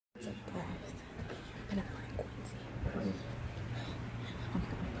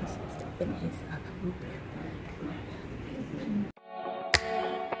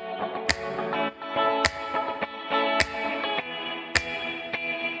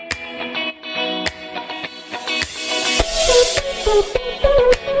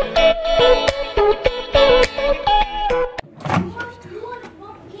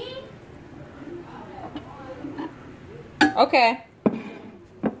Okay.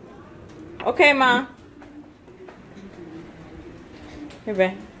 Okay, Ma. Here,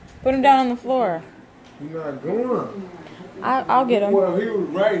 babe. Put him down on the floor. He's not going. I'll get him. Well, he was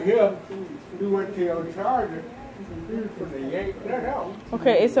right here. He went to your charger. He was from the yank that out.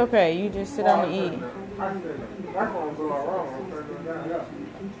 Okay, it's okay. You just sit down and eat. I said, that's what I'm going wrong. I'm turning down here.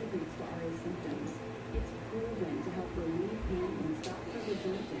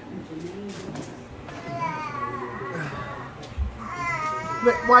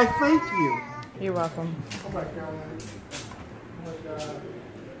 Why, thank you. You're welcome. Oh my God. Oh my God.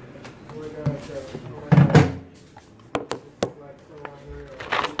 Oh my God.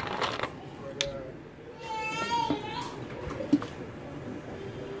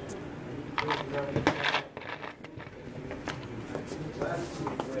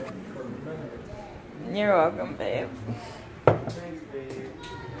 You're welcome, babe.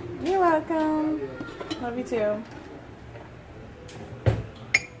 You're welcome. Love you too.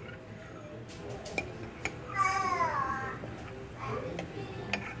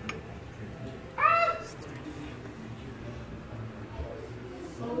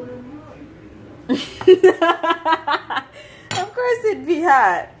 Of course it'd be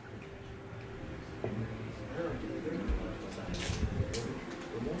hot.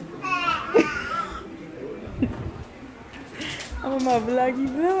 I'm on my vloggy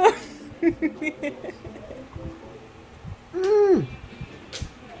vlog.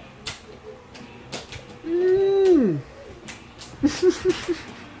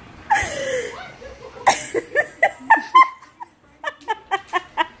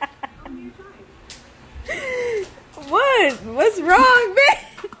 What? What's wrong, babe?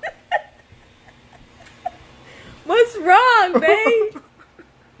 What's wrong, babe?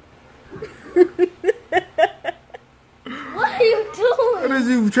 What are you doing? What is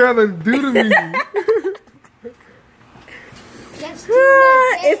you trying to do to me? That's too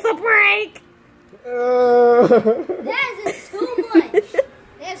much. It's a prank. That is too much.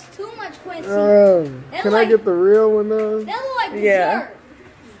 That's too much, Quincy. Can I get the real one though? That look like Yeah. dessert.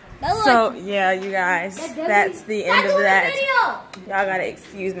 That look So, like, yeah, you guys, that's the end of that. Video. Y'all gotta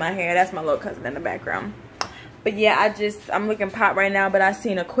excuse my hair. That's my little cousin in the background. But yeah, I'm looking pop right now, but I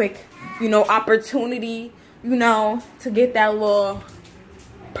seen a quick, opportunity, to get that little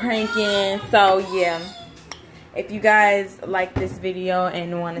prank in. So yeah, if you guys like this video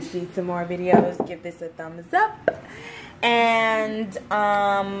and want to see some more videos, give this a thumbs up. And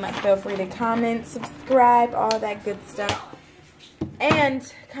feel free to comment, subscribe, all that good stuff.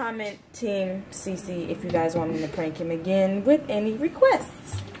 And comment Team CC if you guys want me to prank him again with any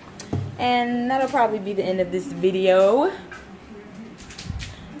requests. And that'll probably be the end of this video.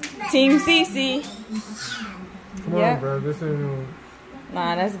 Team CC. Come on, bro. This ain't.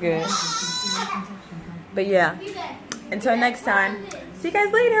 Nah, that's good. But yeah, until next time. See you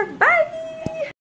guys later. Bye.